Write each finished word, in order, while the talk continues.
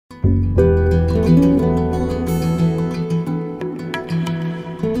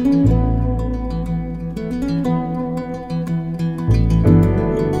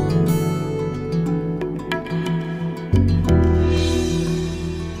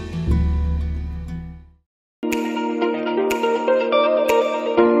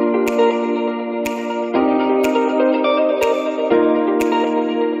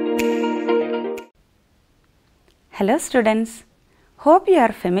Hello students, hope you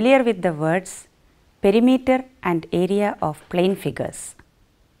are familiar with the words perimeter and area of plane figures.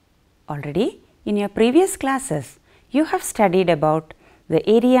 Already in your previous classes, you have studied about the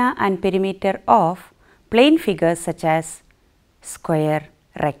area and perimeter of plane figures such as square,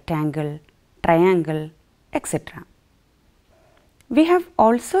 rectangle, triangle, etc. We have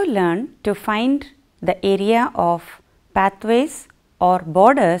also learned to find the area of pathways or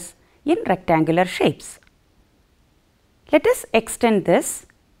borders in rectangular shapes. Let us extend this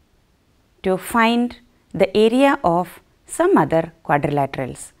to find the area of some other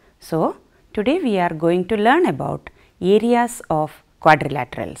quadrilaterals. So, today we are going to learn about areas of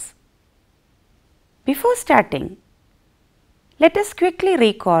quadrilaterals. Before starting, let us quickly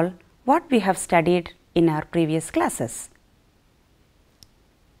recall what we have studied in our previous classes.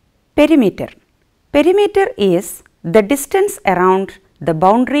 Perimeter. Perimeter is the distance around the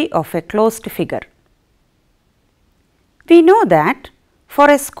boundary of a closed figure. We know that for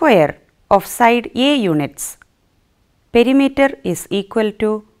a square of side A units, perimeter is equal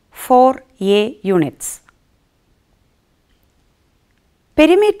to 4A units.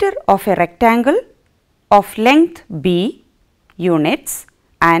 Perimeter of a rectangle of length B units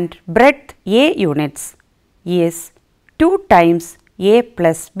and breadth A units is 2 times A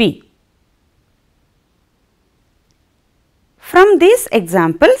plus B. From these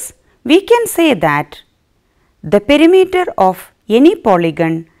examples, we can say that the perimeter of any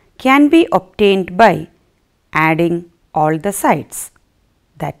polygon can be obtained by adding all the sides.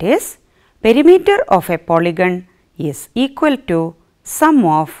 That is, perimeter of a polygon is equal to sum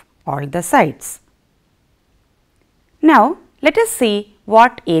of all the sides. Now, let us see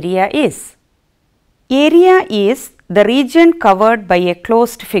what area is. Area is the region covered by a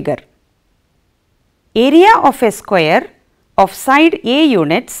closed figure. Area of a square of side A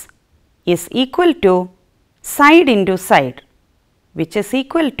units is equal to side into side, which is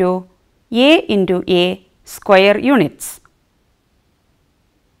equal to A into A square units.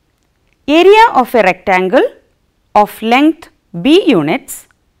 Area of a rectangle of length B units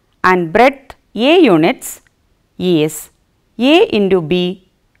and breadth A units is A into B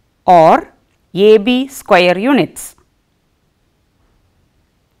or AB square units.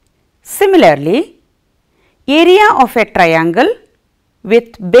 Similarly, area of a triangle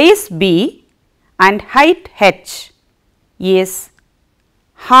with base B and height h is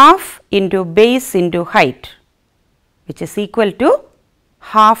half into base into height, which is equal to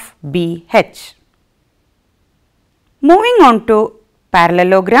half BH. Moving on to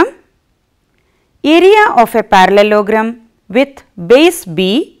parallelogram. Area of a parallelogram with base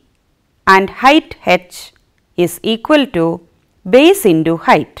B and height h is equal to base into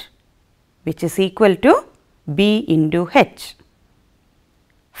height, which is equal to B into h.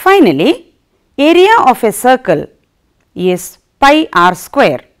 Finally, area of a circle is pi r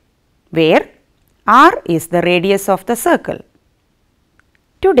square, where r is the radius of the circle.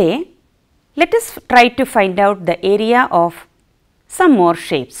 Today, let us try to find out the area of some more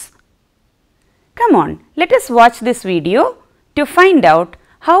shapes. Come on, let us watch this video to find out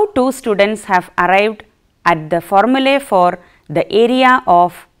how two students have arrived at the formulae for the area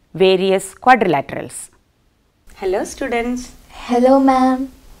of various quadrilaterals. Hello students. Hello ma'am.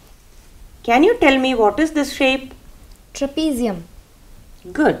 Can you tell me what is this shape? Trapezium.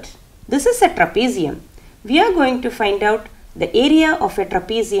 Good. This is a trapezium. We are going to find out the area of a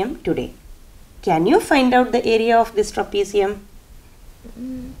trapezium today. Can you find out the area of this trapezium?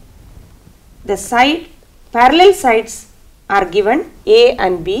 The parallel sides are given A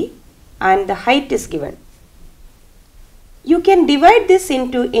and B and the height is given. You can divide this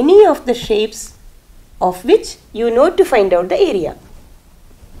into any of the shapes of which you know to find out the area.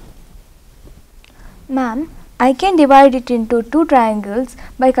 Ma'am, I can divide it into two triangles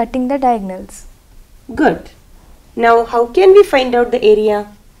by cutting the diagonals. Good. Now, how can we find out the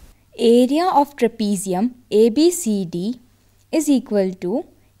area? Area of trapezium ABCD is equal to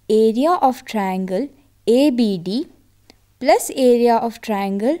area of triangle ABD plus area of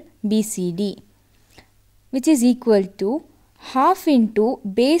triangle BCD, which is equal to half into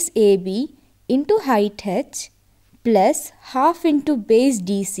base AB into height h plus half into base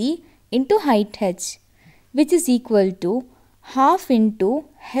DC into height h, which is equal to half into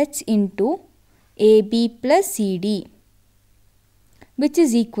h into AB plus CD, which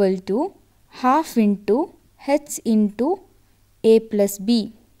is equal to half into h into A plus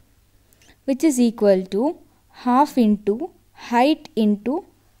B, which is equal to half into height into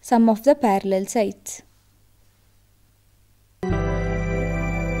sum of the parallel sides.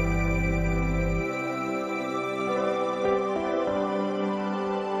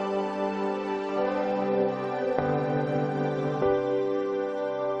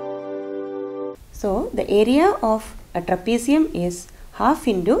 So, the area of a trapezium is half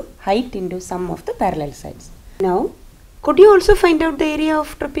into height into sum of the parallel sides. Now, could you also find out the area of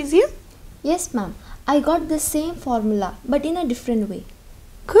trapezium? Yes, ma'am. I got the same formula but in a different way.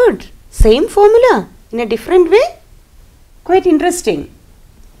 Good. Same formula in a different way? Quite interesting.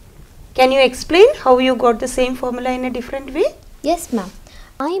 Can you explain how you got the same formula in a different way? Yes, ma'am.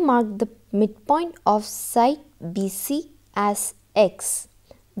 I marked the midpoint of side BC as x.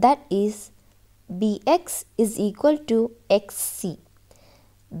 That is, BX is equal to XC.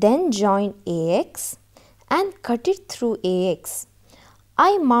 Then join AX and cut it through AX.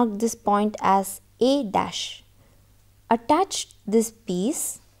 I marked this point as A dash. Attach this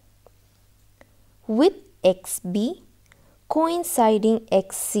piece with XB coinciding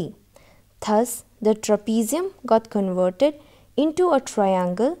XC. Thus, the trapezium got converted into a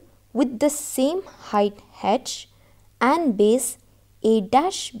triangle with the same height h and base A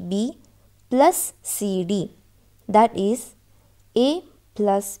dash B plus CD, that is A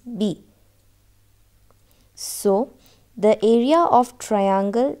plus B. So, the area of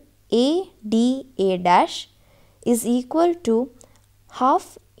triangle ADA dash is equal to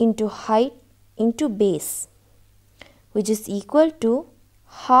half into height into base, which is equal to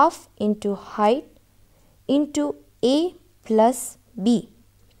half into height into A plus B,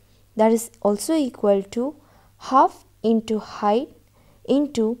 that is also equal to half into height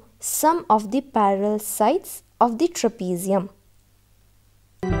into sum of the parallel sides of the trapezium.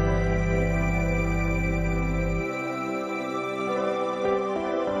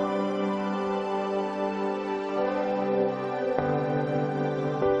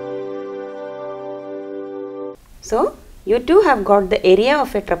 So, you too have got the area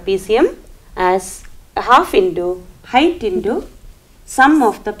of a trapezium as half into height into sum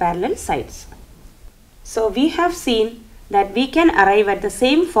of the parallel sides. So, we have seen that we can arrive at the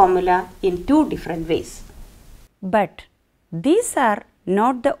same formula in two different ways. But these are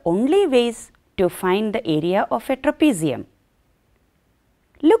not the only ways to find the area of a trapezium.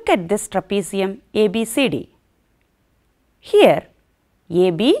 Look at this trapezium ABCD. Here,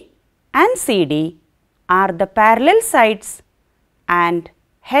 AB and CD are the parallel sides and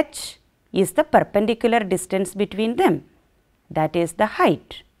h is the perpendicular distance between them, that is the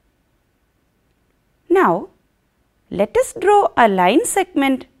height. Now, let us draw a line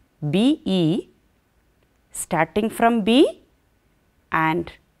segment BE starting from B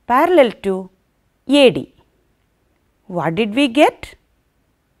and parallel to AD. What did we get?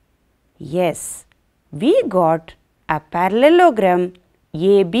 Yes, we got a parallelogram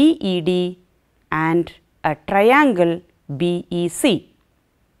ABED and a triangle BEC.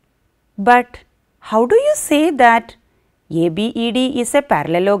 But how do you say that ABED is a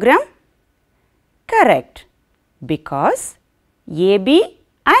parallelogram? Correct, because AB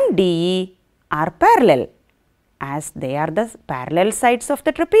and DE are parallel as they are the parallel sides of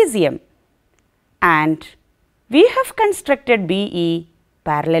the trapezium, and we have constructed BE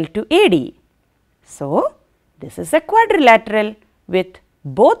parallel to AD. So, this is a quadrilateral with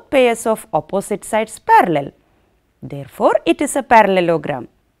both pairs of opposite sides parallel. Therefore, it is a parallelogram.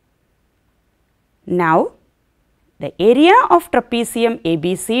 Now, the area of trapezium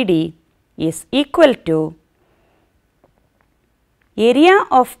ABCD is equal to area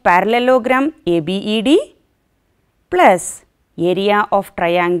of parallelogram ABED plus area of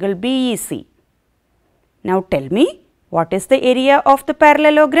triangle BEC. Now, tell me, what is the area of the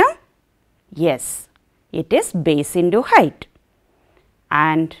parallelogram? Yes, it is base into height.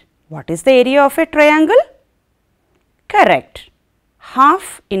 And what is the area of a triangle? Correct,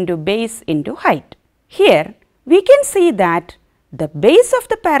 half into base into height. Here, we can see that the base of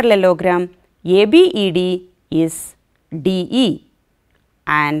the parallelogram ABED is DE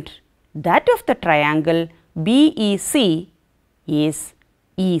and that of the triangle BEC is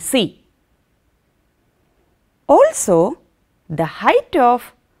EC. Also, the height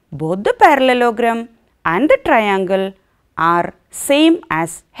of both the parallelogram and the triangle are same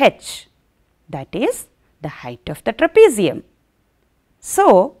as h, that is the height of the trapezium.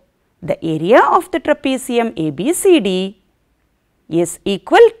 So, the area of the trapezium ABCD is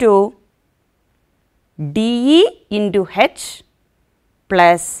equal to DE into h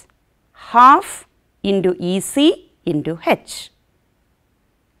plus half into EC into h.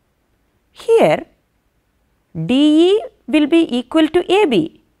 Here, DE will be equal to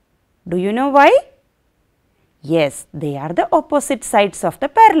AB. Do you know why? Yes, they are the opposite sides of the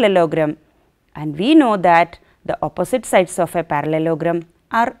parallelogram, and we know that the opposite sides of a parallelogram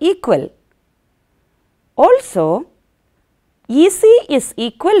are equal. Also, EC is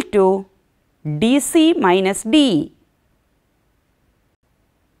equal to DC minus DE.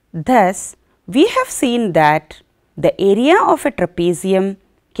 Thus, we have seen that the area of a trapezium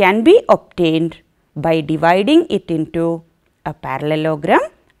can be obtained by dividing it into a parallelogram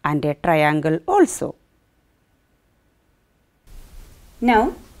and a triangle also.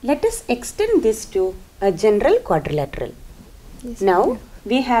 Now, let us extend this to a general quadrilateral. Yes, now,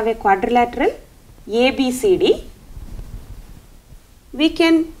 we have a quadrilateral ABCD. We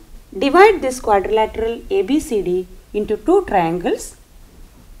can divide this quadrilateral ABCD into two triangles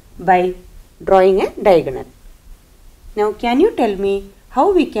by drawing a diagonal. Now, can you tell me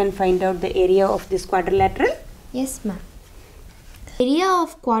how we can find out the area of this quadrilateral? Yes, ma'am. Area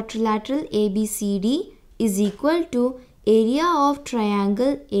of quadrilateral ABCD is equal to area of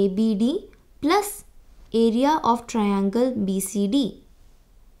triangle ABD plus area of triangle BCD.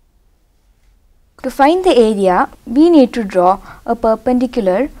 To find the area, we need to draw a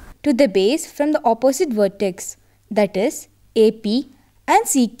perpendicular to the base from the opposite vertex, that is AP and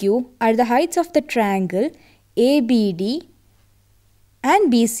CQ are the heights of the triangle ABD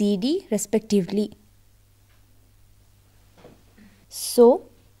and BCD respectively. So,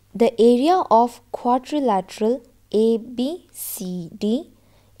 the area of quadrilateral ABCD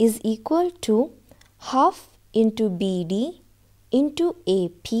is equal to half into BD into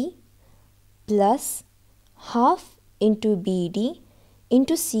AP plus half into BD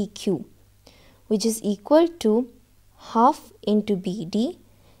into CQ, which is equal to half into BD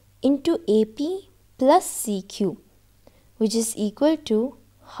into AP plus CQ, which is equal to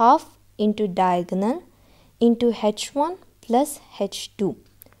half into diagonal into H1 plus H2,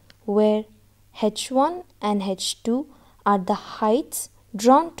 where H1 and H2 are the heights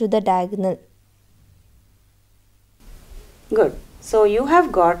drawn to the diagonal. Good. So, you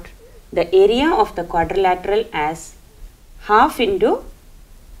have got the area of the quadrilateral as half into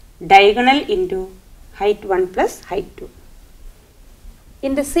diagonal into height 1 plus height 2.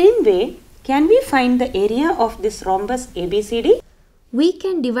 In the same way, can we find the area of this rhombus ABCD? We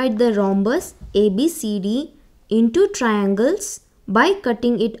can divide the rhombus ABCD into triangles by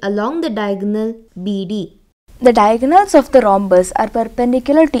cutting it along the diagonal BD. The diagonals of the rhombus are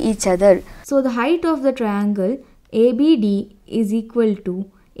perpendicular to each other. So the height of the triangle ABD is equal to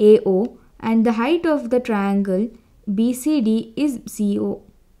AO and the height of the triangle BCD is CO.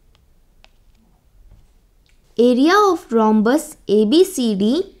 Area of rhombus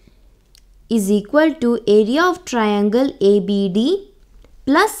ABCD is equal to area of triangle ABD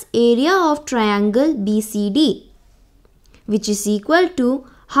plus area of triangle BCD, which is equal to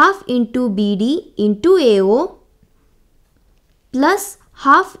half into BD into AO plus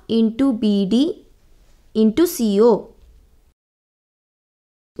half into BD into CO,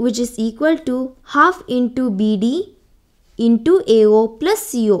 which is equal to half into BD into AO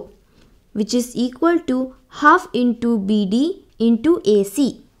plus CO, which is equal to half into BD into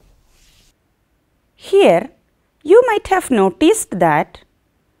AC. Here, you might have noticed that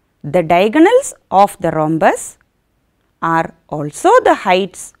the diagonals of the rhombus are also the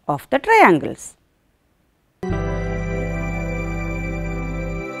heights of the triangles.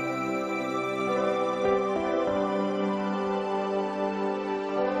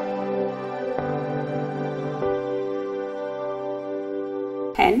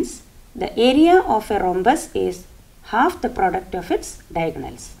 Hence, the area of a rhombus is half the product of its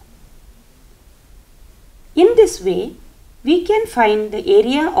diagonals. In this way, we can find the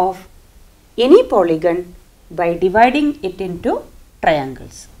area of any polygon by dividing it into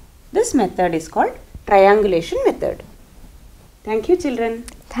triangles. This method is called triangulation method. Thank you, children.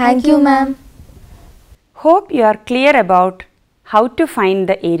 Thank you, ma'am. Hope you are clear about how to find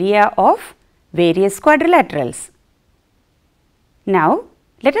the area of various quadrilaterals. Now,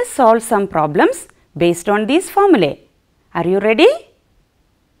 let us solve some problems based on these formulae. Are you ready?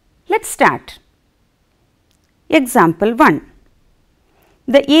 Let's start. Example 1.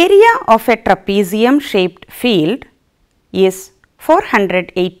 The area of a trapezium shaped field is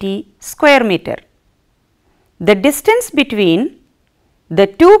 480 square meter. The distance between the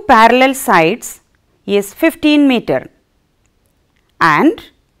two parallel sides is 15 meter and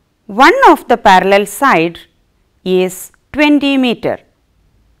one of the parallel side is 20 meter.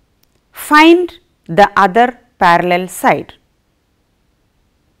 Find the other parallel side.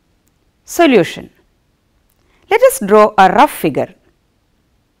 Solution. Let us draw a rough figure.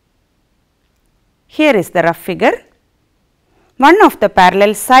 Here is the rough figure. One of the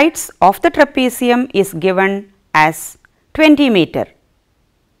parallel sides of the trapezium is given as 20 meter.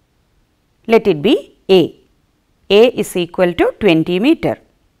 Let it be A. A is equal to 20 meter.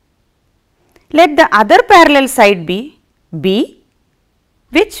 Let the other parallel side be B,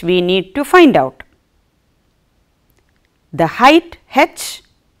 which we need to find out. The height h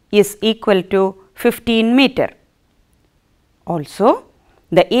is equal to 15 meter. Also,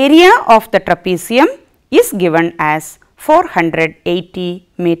 the area of the trapezium is given as 480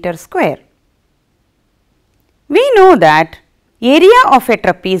 meter square. We know that area of a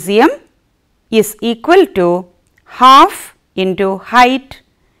trapezium is equal to half into height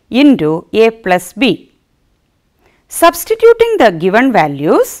into a plus b. Substituting the given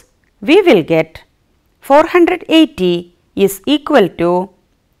values, we will get 480 is equal to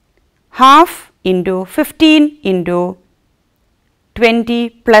half into 15 into 20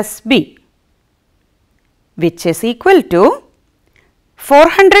 plus b, which is equal to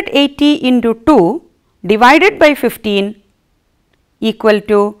 480 into 2 divided by 15 equal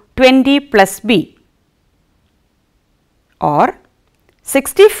to 20 plus b, or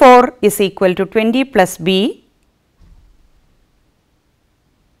 64 is equal to 20 plus b.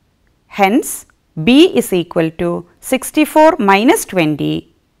 Hence, b is equal to 64 minus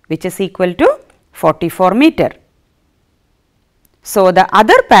 20, which is equal to 44 meter. So, the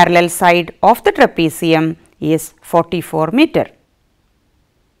other parallel side of the trapezium is 44 meter.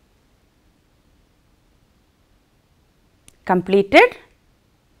 Completed?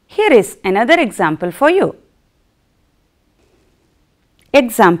 Here is another example for you.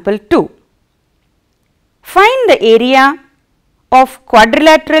 Example 2. Find the area of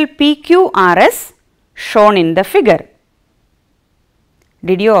quadrilateral PQRS shown in the figure.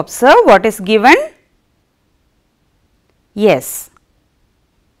 Did you observe what is given? Yes.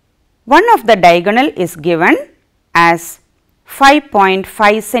 One of the diagonal is given as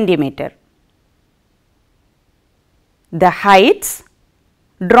 5.5 centimeter. The heights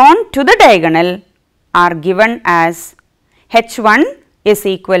drawn to the diagonal are given as h1 is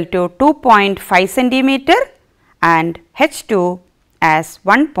equal to 2.5 centimeter and h2 as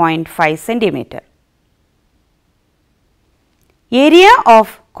 1.5 centimeter. Area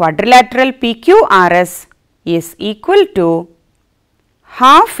of quadrilateral PQRS is equal to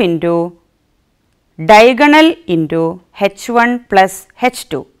half into diagonal into h1 plus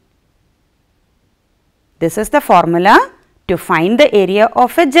h2. This is the formula to find the area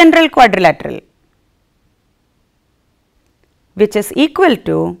of a general quadrilateral, which is equal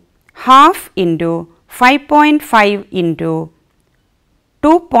to half into 5.5 into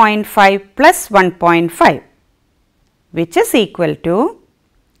 2.5 plus 1.5, which is equal to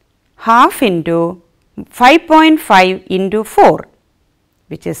half into 5.5 into 4,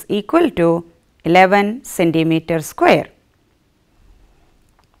 which is equal to 11 centimeter square.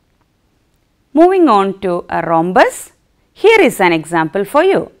 Moving on to a rhombus, here is an example for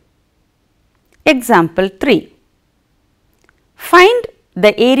you. Example 3. Find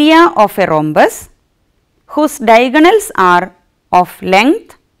the area of a rhombus whose diagonals are of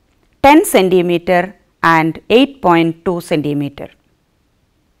length 10 centimeter and 8.2 centimeter.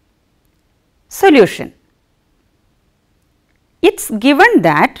 Solution. It is given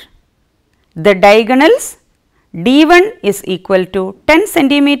that the diagonals D1 is equal to 10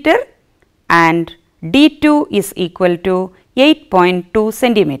 centimeter and D2 is equal to 8.2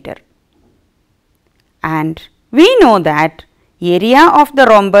 centimeter. And we know that area of the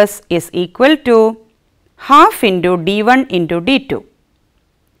rhombus is equal to half into D1 into D2,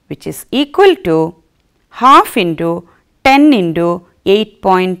 which is equal to half into 10 into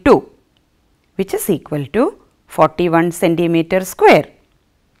 8.2, which is equal to 41 centimeter square.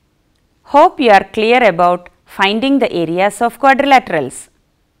 Hope you are clear about finding the areas of quadrilaterals.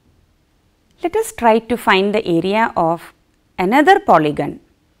 Let us try to find the area of another polygon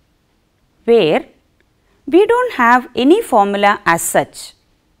where we do not have any formula as such,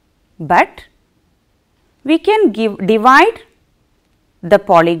 but we can divide the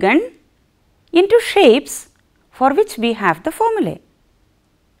polygon into shapes for which we have the formula.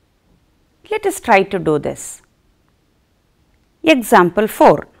 Let us try to do this. Example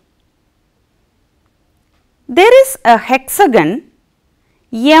 4. There is a hexagon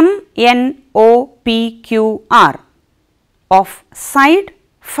MNOPQR of side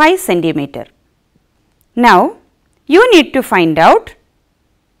 5 centimeter. Now, you need to find out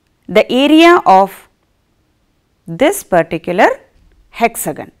the area of this particular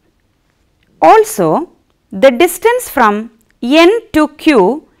hexagon. Also, the distance from N to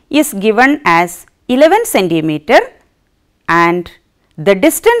Q is given as 11 centimeter and the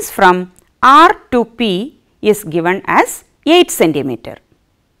distance from R to P is given as 8 centimeter.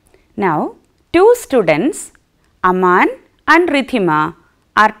 Now, two students, Aman and Rithima,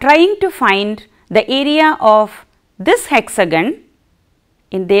 are trying to find the area of this hexagon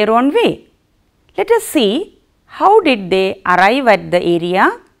in their own way. Let us see how did they arrive at the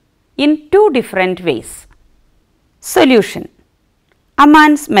area in two different ways. Solution.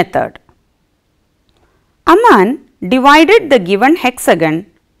 Aman's method. Aman divided the given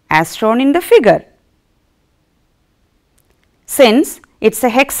hexagon as shown in the figure. Since it is a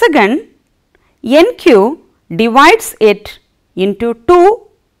hexagon, NQ divides it into two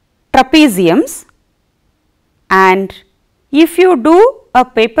trapeziums, and if you do a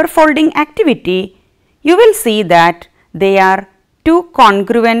paper folding activity, you will see that they are two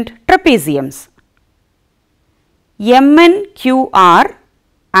congruent trapeziums. MNQR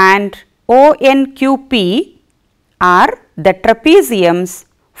and ONQP are the trapeziums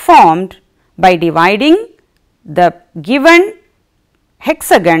formed by dividing the given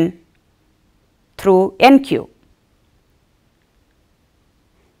hexagon through NQ.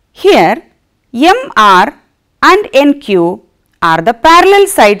 Here MR and NQ are the parallel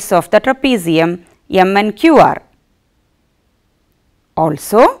sides of the trapezium MNQR.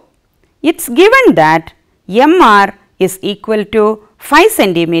 Also, it is given that MR is equal to 5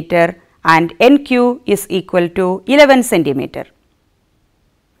 centimeter and NQ is equal to 11 centimeter.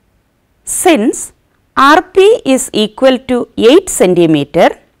 Since RP is equal to 8 centimeter,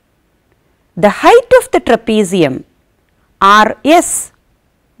 the height of the trapezium RS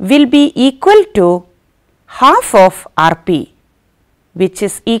will be equal to half of RP, which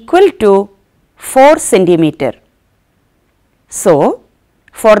is equal to 4 centimeter. So,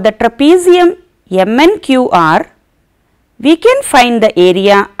 for the trapezium MNQR, we can find the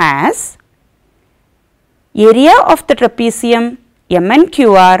area as area of the trapezium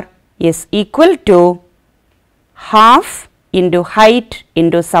MNQR is equal to half into height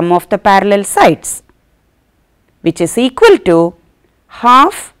into sum of the parallel sides, which is equal to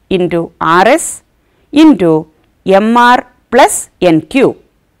half into RS into MR plus NQ,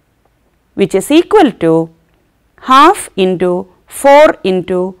 which is equal to half into 4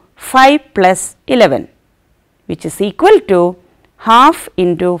 into 5 plus 11, which is equal to half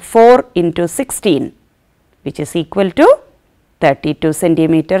into 4 into 16, which is equal to 32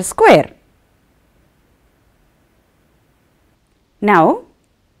 centimeter square. Now,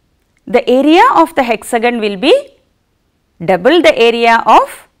 the area of the hexagon will be double the area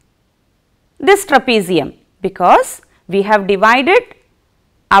of this trapezium, because we have divided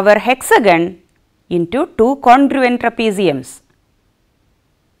our hexagon into two congruent trapeziums.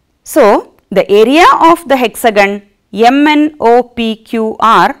 So, the area of the hexagon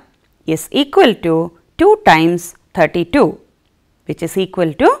MNOPQR is equal to 2 times 32, which is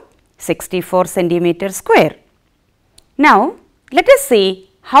equal to 64 centimeter square. Now, let us see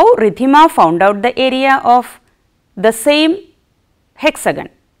how Ridhima found out the area of the same hexagon.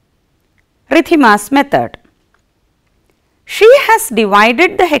 Ridhima's method. She has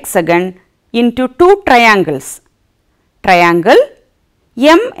divided the hexagon into two triangles, triangle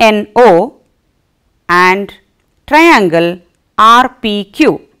MNO and triangle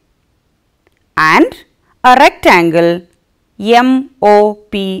RPQ, and a rectangle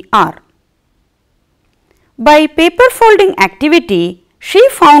MOPR. By paper folding activity, she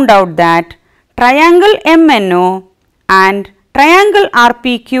found out that triangle MNO and triangle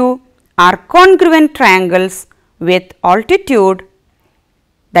RPQ are congruent triangles with altitude,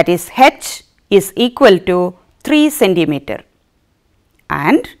 that is H is equal to 3 centimeter,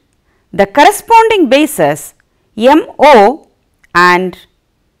 and the corresponding bases MO and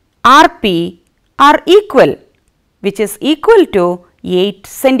RP are equal, which is equal to 8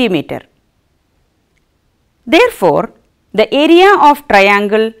 centimeter. Therefore, the area of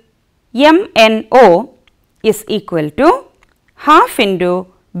triangle MNO is equal to half into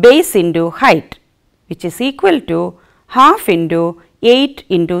base into height, which is equal to half into 8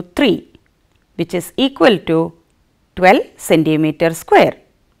 into 3, which is equal to 12 centimeter square.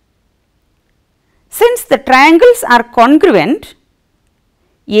 Since the triangles are congruent,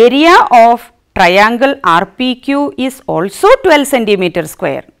 area of triangle RPQ is also 12 centimeter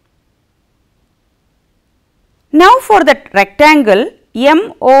square. Now, for the rectangle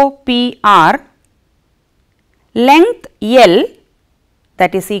MOPR, length L,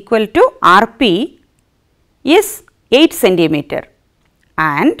 that is equal to RP, is 8 centimeter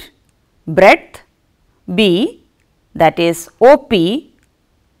and breadth B, that is OP,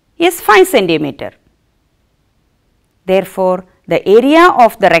 is 5 centimeter. Therefore, the area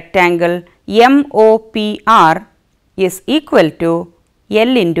of the rectangle MOPR is equal to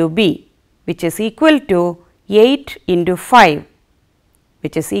L into B, which is equal to 8 into 5,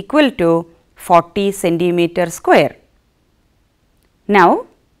 which is equal to 40 centimeter square. Now,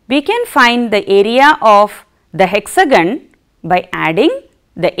 we can find the area of the hexagon by adding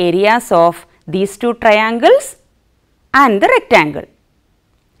the areas of these two triangles and the rectangle.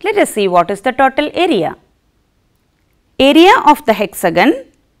 Let us see what is the total area. area of the hexagon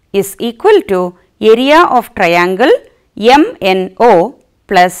is equal to area of triangle MNO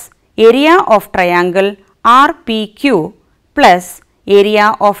plus area of triangle RPQ plus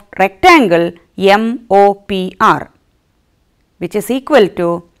area of rectangle MOPR, which is equal to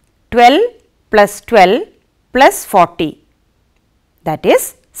 12 plus 12 plus 40, that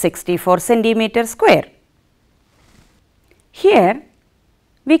is 64 centimeter square. Here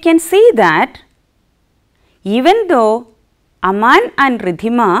we can see that even though Aman and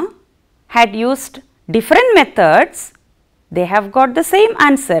Ridhima had used different methods, they have got the same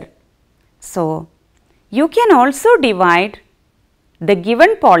answer. So, you can also divide the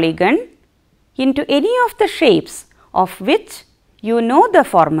given polygon into any of the shapes of which you know the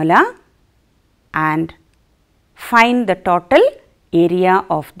formula and find the total area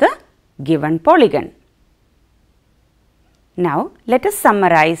of the given polygon. Now, let us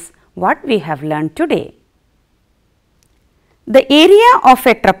summarize what we have learned today. The area of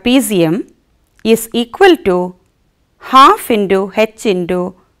a trapezium is equal to half into h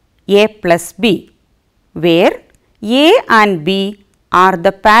into a plus b, where a and b are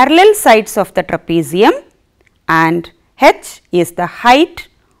the parallel sides of the trapezium and h is the height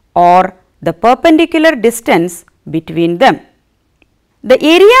or the perpendicular distance between them. The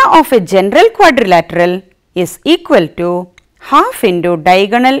area of a general quadrilateral is equal to half into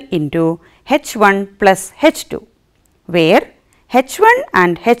diagonal into h1 plus h2, where h1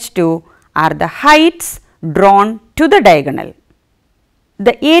 and h2 are the heights drawn to the diagonal.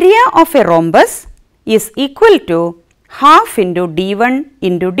 The area of a rhombus is equal to half into d1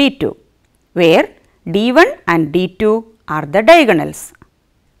 into d2, where d1 and d2 are the diagonals.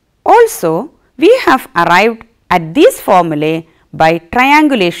 Also, we have arrived at these formulae by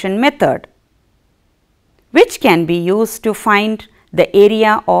triangulation method, which can be used to find the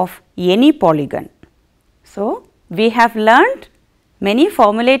area of any polygon. So, we have learned many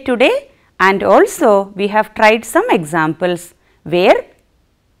formulae today, and also we have tried some examples where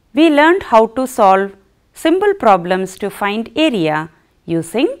we learned how to solve simple problems to find area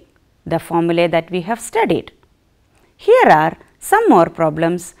using the formulae that we have studied. Here are some more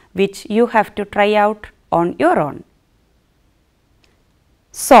problems which you have to try out on your own.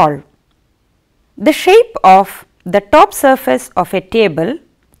 Solve. The shape of the top surface of a table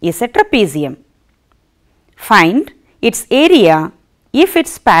is a trapezium. Find its area if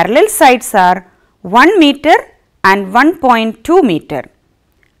its parallel sides are 1 meter and 1.2 meter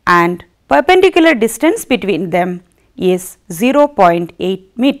and perpendicular distance between them is 0.8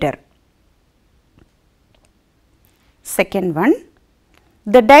 meter. Second one,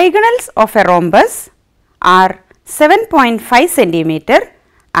 the diagonals of a rhombus are 7.5 centimeter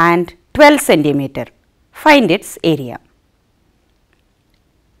and 12 centimeter. Find its area.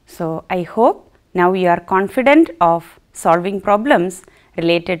 So, I hope now you are confident of solving problems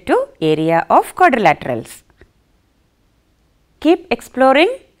related to area of quadrilaterals. Keep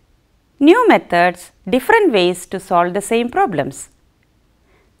exploring new methods, different ways to solve the same problems.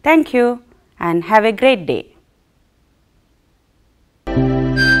 Thank you and have a great day.